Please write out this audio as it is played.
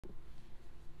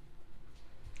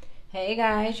Hey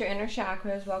guys, your inner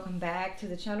chakras. Welcome back to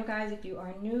the channel, guys. If you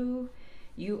are new,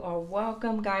 you are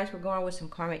welcome. Guys, we're going with some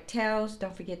karmic tales.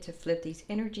 Don't forget to flip these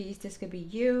energies. This could be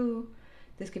you.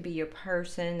 This could be your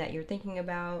person that you're thinking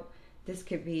about. This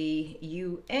could be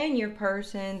you and your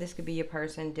person. This could be your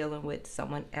person dealing with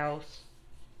someone else,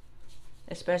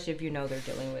 especially if you know they're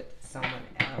dealing with someone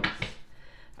else.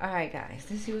 All right, guys,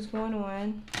 let's see what's going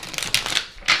on.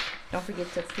 Don't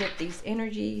forget to flip these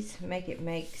energies. Make it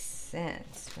make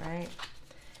sense, right?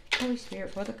 Holy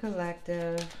Spirit, for the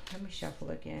collective. Let me shuffle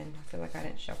again. I feel like I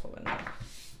didn't shuffle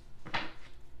enough.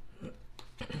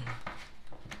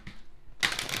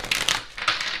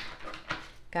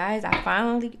 Guys, I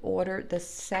finally ordered the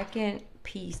second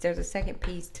piece. There's a second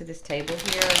piece to this table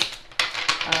here.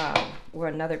 Or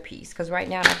another piece. Because right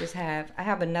now I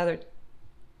have another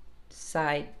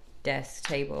side desk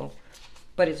table.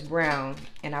 But it's brown.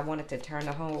 And I wanted to turn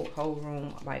the whole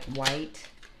room like white.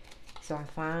 So I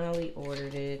finally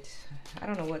ordered it. I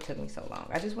don't know what took me so long.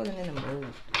 I just wasn't in the mood.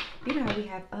 You know how we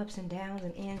have ups and downs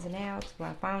and ins and outs? Well,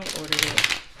 I finally ordered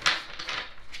it.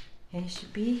 And it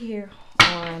should be here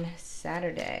on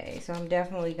Saturday. So I'm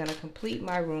definitely going to complete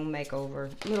my room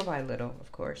makeover. Little by little,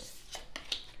 of course.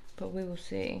 But we will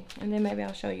see. And then maybe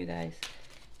I'll show you guys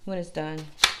when it's done.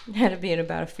 That'll be in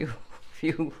about a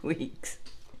few weeks.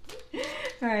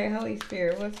 Alright, Holy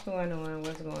Spirit, what's going on?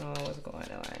 What's going on? What's going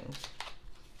on?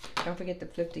 Don't forget to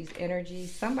flip these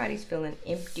energies. Somebody's feeling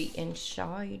empty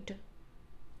inside.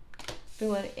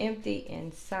 Feeling empty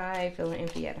inside. Feeling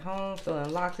empty at home.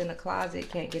 Feeling locked in the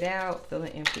closet. Can't get out.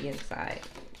 Feeling empty inside.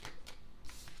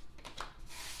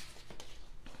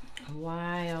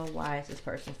 Why, oh, why is this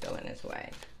person feeling this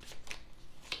way?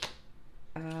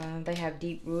 They have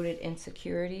deep-rooted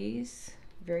insecurities.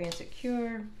 Very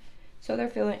insecure. So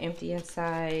they're feeling empty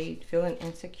inside, feeling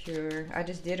insecure. I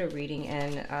just did a reading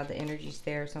and the energy's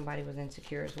there. Somebody was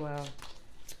insecure as well.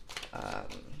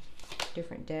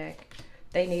 Different deck.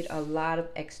 They need a lot of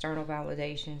external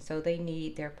validation. So they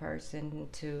need their person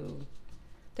to...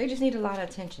 They just need a lot of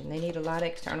attention. They need a lot of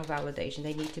external validation.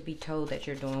 They need to be told that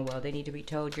you're doing well. They need to be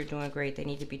told you're doing great. They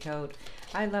need to be told,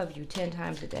 I love you 10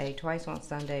 times a day, twice on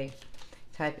Sunday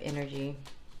type energy.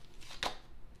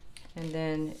 And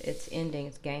then it's ending,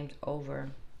 it's game's over.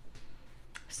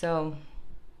 So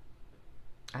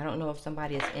I don't know if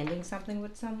somebody is ending something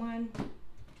with someone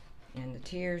and the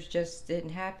tears just didn't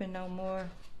happen no more.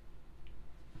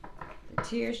 The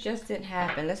tears just didn't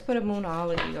happen. Let's put a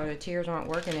moonology, or the tears aren't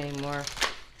working anymore.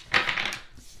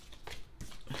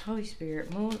 Holy Spirit,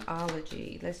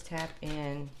 moonology. Let's tap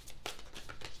in.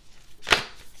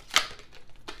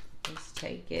 Let's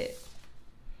take it.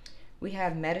 We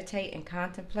have meditate and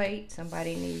contemplate.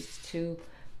 Somebody needs to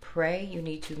pray. You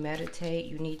need to meditate.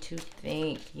 You need to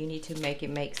think. You need to make it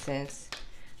make sense.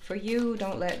 For you,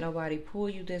 don't let nobody pull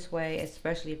you this way,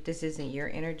 especially if this isn't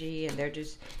your energy and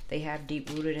they have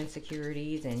deep-rooted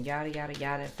insecurities and yada, yada,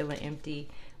 yada, feeling empty.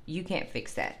 You can't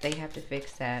fix that. They have to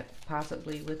fix that,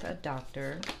 possibly with a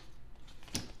doctor.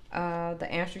 The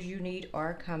answers you need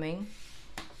are coming.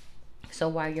 So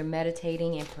while you're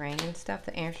meditating and praying and stuff,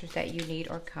 the answers that you need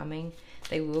are coming.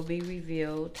 They will be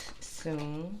revealed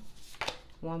soon.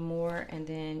 One more,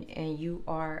 and you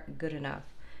are good enough.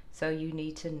 So you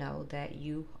need to know that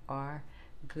you are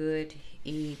good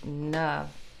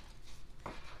enough.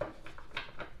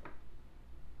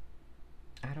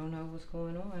 I don't know what's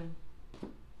going on.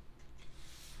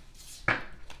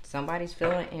 Somebody's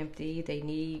feeling empty.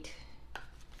 They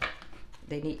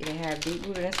have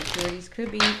deep-rooted insecurities.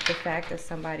 Could be the fact that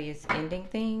somebody is ending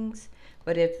things.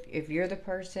 But if you're the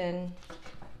person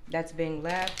that's being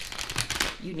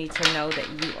left, you need to know that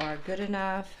you are good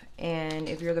enough. And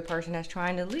if you're the person that's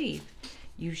trying to leave,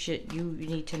 you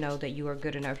need to know that you are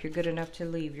good enough. You're good enough to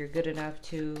leave. You're good enough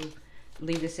to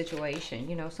leave the situation.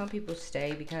 You know, some people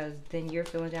stay because then you're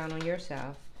feeling down on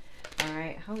yourself. All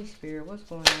right, Holy Spirit, what's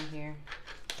going on here?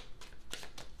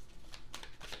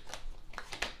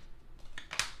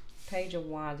 Page of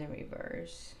Wands in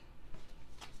reverse.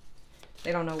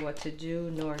 They don't know what to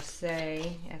do nor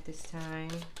say at this time.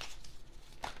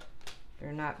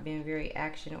 They're not being very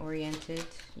action oriented.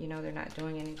 You know, they're not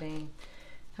doing anything.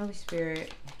 Holy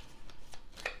Spirit.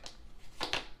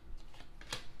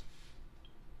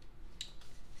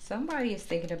 Somebody is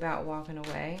thinking about walking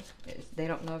away. They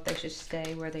don't know if they should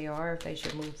stay where they are, if they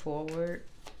should move forward.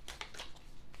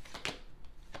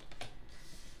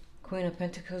 Queen of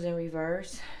Pentacles in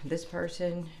reverse. This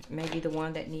person may be the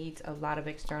one that needs a lot of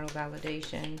external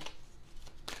validation.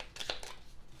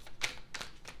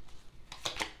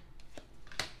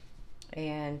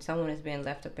 And someone is being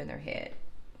left up in their head.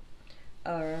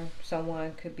 Or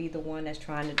someone could be the one that's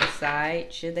trying to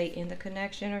decide, should they end the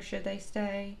connection or should they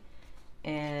stay?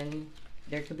 And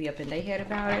there could be up in their head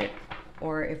about it.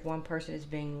 Or if one person is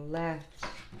being left,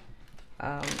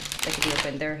 they could be up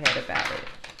in their head about it.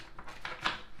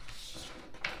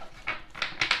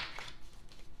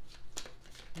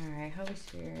 All right, Holy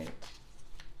Spirit.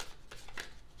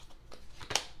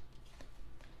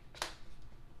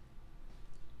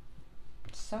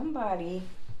 Somebody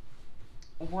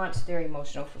wants their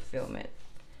emotional fulfillment.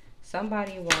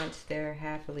 Somebody wants their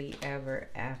happily ever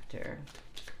after.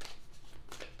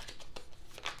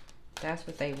 That's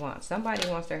what they want. Somebody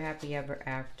wants their happily ever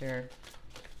after.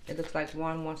 It looks like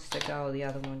one wants to go, the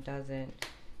other one doesn't.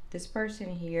 This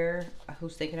person here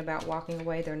who's thinking about walking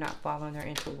away, they're not following their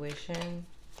intuition.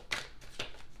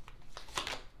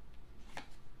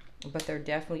 But they're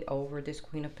definitely over this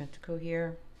Queen of Pentacles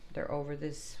here. They're over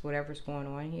this, whatever's going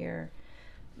on here.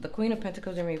 The Queen of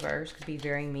Pentacles in reverse could be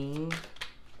very mean.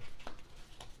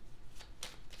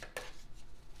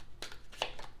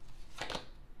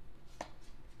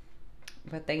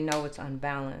 But they know it's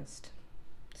unbalanced.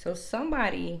 So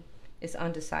somebody is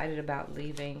undecided about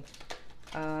leaving.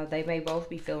 They may both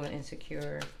be feeling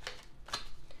insecure.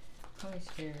 Holy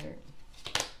Spirit.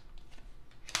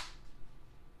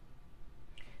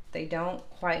 They don't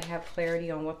quite have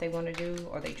clarity on what they want to do.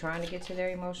 Or they trying to get to their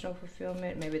emotional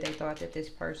fulfillment. Maybe they thought that this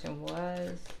person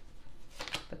was,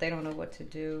 but they don't know what to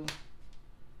do.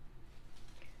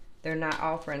 They're not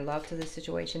offering love to this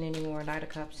situation anymore. Knight of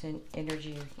Cups in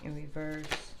energy in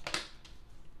reverse.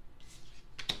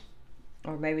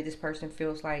 Or maybe this person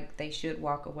feels like they should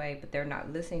walk away, but they're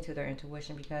not listening to their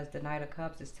intuition because the Knight of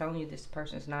Cups is telling you this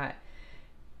person's not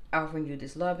offering you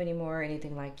this love anymore or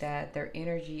anything like that. Their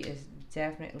energy is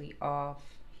definitely off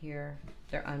here.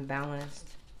 They're unbalanced.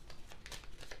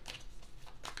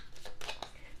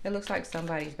 It looks like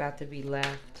somebody's about to be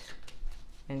left.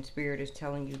 And Spirit is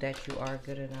telling you that you are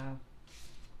good enough.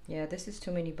 Yeah, this is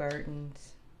too many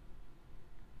burdens.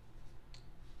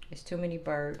 It's too many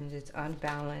burdens. It's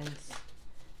unbalanced.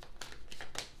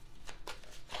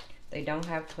 They don't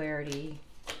have clarity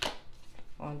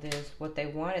on this. What they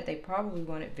wanted, they probably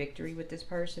wanted victory with this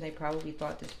person. They probably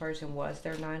thought this person was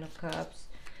their Nine of Cups.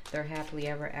 They're happily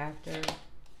ever after.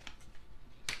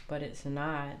 But it's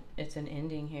not. It's an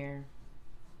ending here.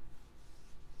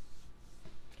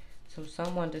 So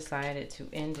someone decided to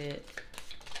end it.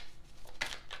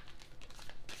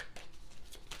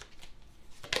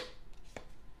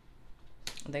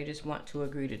 They just want to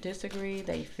agree to disagree.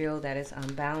 They feel that it's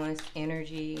unbalanced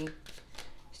energy.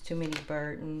 It's too many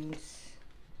burdens.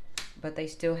 But they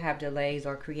still have delays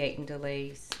or creating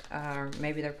delays.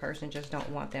 Maybe their person just don't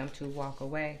want them to walk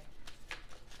away.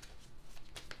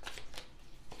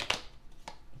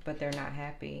 But they're not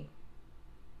happy.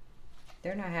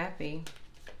 They're not happy.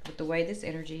 With the way this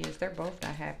energy is, they're both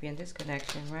not happy in this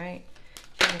connection, right?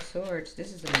 King of Swords,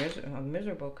 this is a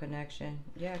miserable connection.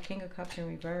 Yeah, King of Cups in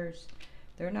reverse.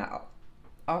 They're not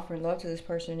offering love to this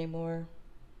person anymore.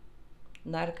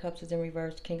 Knight of Cups is in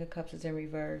reverse. King of Cups is in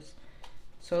reverse.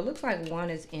 So it looks like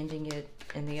one is ending it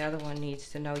and the other one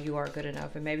needs to know you are good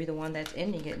enough. And maybe the one that's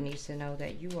ending it needs to know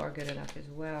that you are good enough as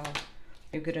well.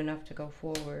 You're good enough to go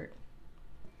forward.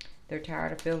 They're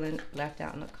tired of feeling left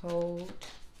out in the cold.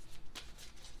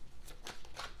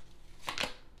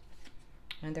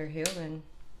 And they're healing.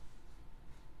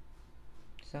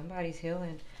 Somebody's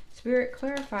healing. Spirit,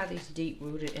 clarify these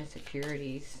deep-rooted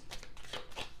insecurities.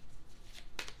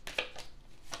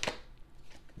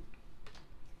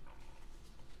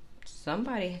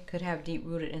 Somebody could have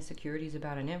deep-rooted insecurities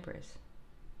about an Empress.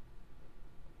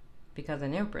 Because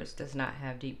an Empress does not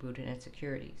have deep-rooted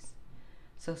insecurities.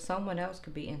 So someone else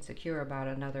could be insecure about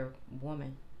another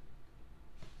woman.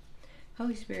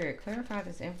 Holy Spirit, clarify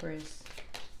this Empress.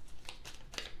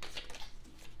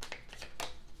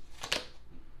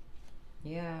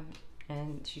 Yeah,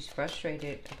 and she's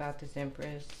frustrated about this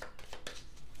Empress.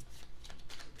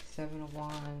 Seven of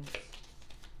Wands.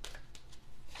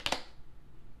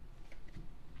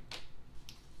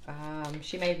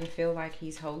 She may even feel like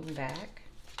he's holding back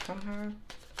from her.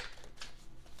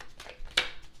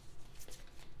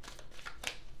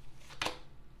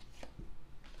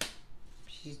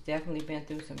 She's definitely been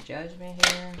through some judgment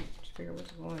here. Just figure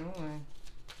what's going on.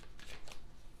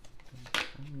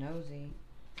 I'm nosy.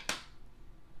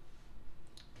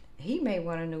 He may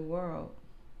want a new world.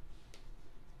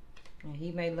 And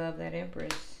he may love that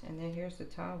Empress. And then here's the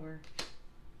Tower.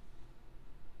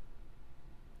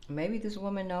 Maybe this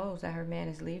woman knows that her man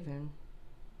is leaving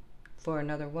for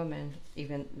another woman.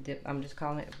 Even, I'm just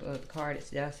calling it the card. It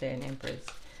does say an Empress.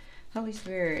 Holy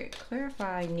Spirit,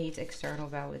 clarify needs external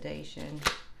validation.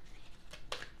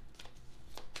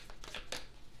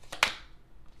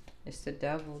 It's the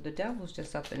devil. The devil's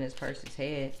just up in this person's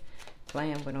head,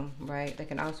 playing with them, right? They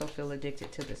can also feel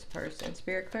addicted to this person.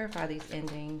 Spirit, clarify these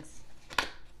endings.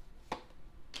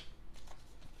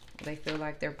 They feel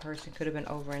like their person could have been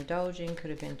overindulging, could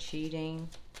have been cheating.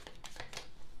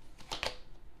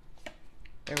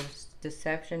 There was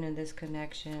deception in this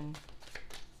connection.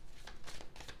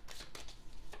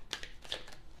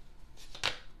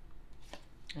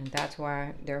 And that's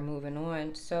why they're moving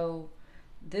on. So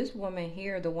this woman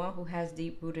here, the one who has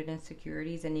deep-rooted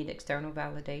insecurities and need external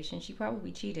validation, she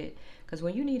probably cheated. Because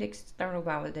when you need external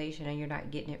validation and you're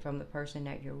not getting it from the person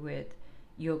that you're with,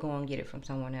 you'll go and get it from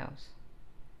someone else.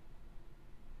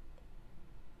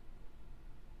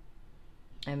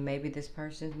 And maybe this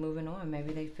person's moving on.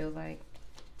 Maybe they feel like,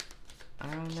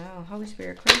 I don't know. Holy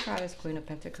Spirit, clarify this Queen of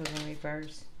Pentacles in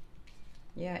reverse.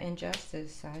 Yeah,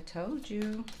 injustice. I told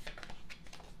you.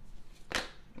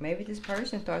 Maybe this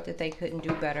person thought that they couldn't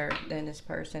do better than this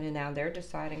person, and now they're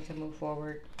deciding to move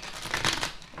forward.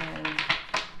 And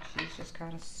she's just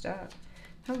kind of stuck.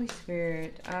 Holy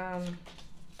Spirit,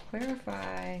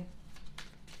 clarify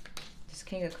this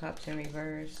King of Cups in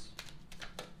reverse.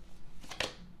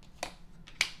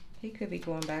 He could be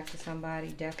going back to somebody.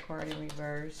 Death card in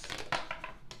reverse.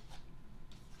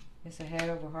 It's a head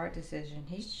over heart decision.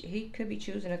 He could be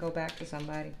choosing to go back to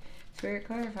somebody. Spirit,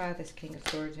 clarify this King of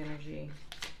Swords energy.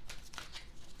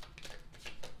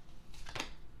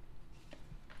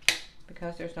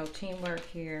 Because there's no teamwork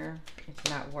here. It's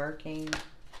not working.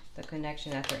 The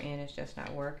connection that they're in is just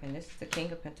not working. This is the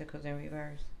King of Pentacles in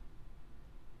reverse.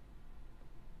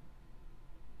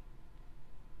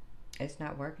 It's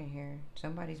not working here.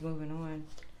 Somebody's moving on.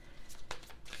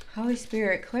 Holy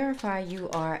Spirit, clarify you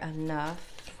are enough.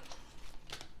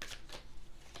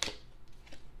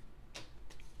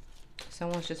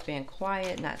 Someone's just being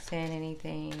quiet, not saying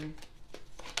anything.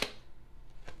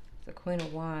 The Queen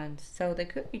of Wands. So they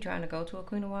could be trying to go to a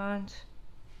Queen of Wands.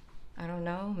 I don't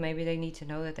know. Maybe they need to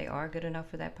know that they are good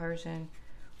enough for that person.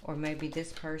 Or maybe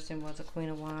this person was a Queen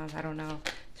of Wands. I don't know.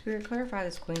 Spirit, clarify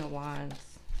this Queen of Wands.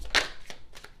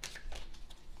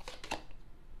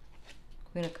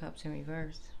 Queen of Cups in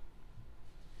reverse.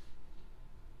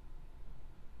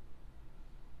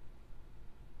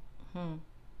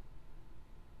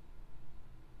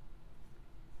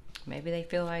 Maybe they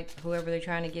feel like whoever they're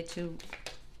trying to get to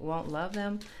won't love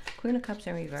them. Queen of Cups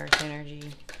in reverse energy.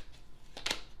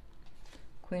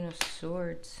 Queen of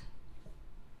Swords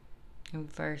in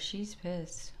reverse. She's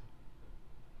pissed.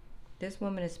 This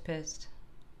woman is pissed.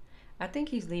 I think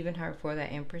he's leaving her for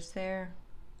that Empress there,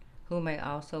 who may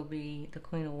also be the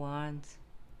Queen of Wands.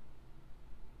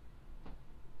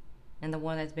 And the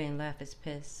one that's being left is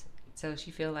pissed. So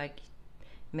she feel like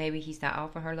maybe he's not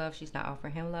offering her love. She's not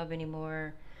offering him love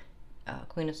anymore.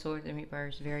 Queen of Swords in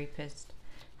reverse. Very pissed.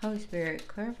 Holy Spirit,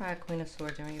 clarify Queen of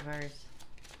Swords in reverse.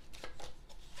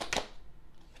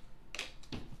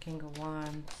 King of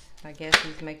Wands. I guess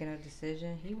he's making a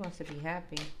decision. He wants to be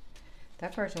happy.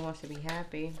 That person wants to be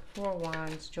happy. Four of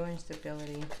Wands. Joy and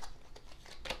stability.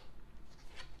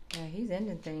 Yeah, he's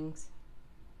ending things.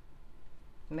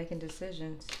 Making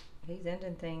decisions. He's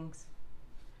ending things.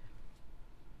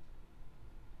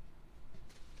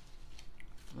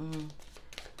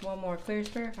 One more. Clear,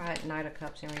 clarify Knight of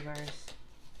Cups in reverse.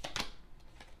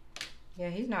 Yeah,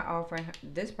 he's not offering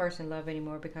this person love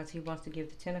anymore because he wants to give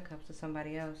the Ten of Cups to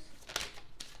somebody else.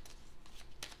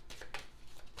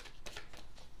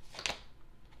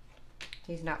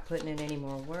 He's not putting in any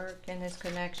more work in this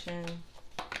connection.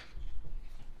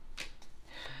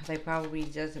 They probably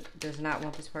does not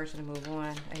want this person to move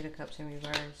on. Eight of Cups in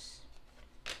reverse.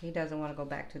 He doesn't want to go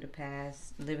back to the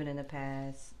past, living in the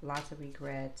past. Lots of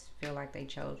regrets. Feel like they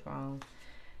chose wrong.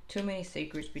 Too many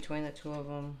secrets between the two of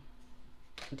them.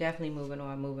 Definitely moving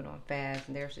on fast.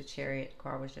 And there's the Chariot. The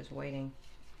car was just waiting.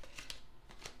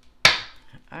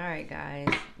 Alright, guys.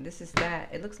 This is that.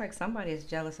 It looks like somebody is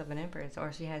jealous of an Empress,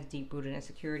 or she has deep-rooted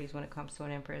insecurities when it comes to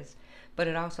an Empress. But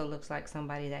it also looks like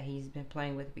somebody that he's been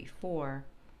playing with before.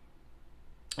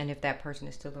 And if that person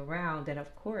is still around, then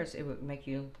of course it would make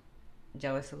you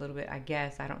jealous a little bit, I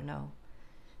guess. I don't know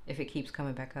if it keeps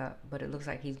coming back up, but it looks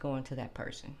like he's going to that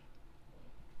person.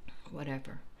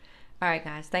 Whatever. All right,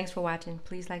 guys. Thanks for watching.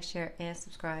 Please like, share, and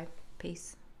subscribe.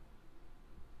 Peace.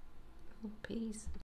 Peace.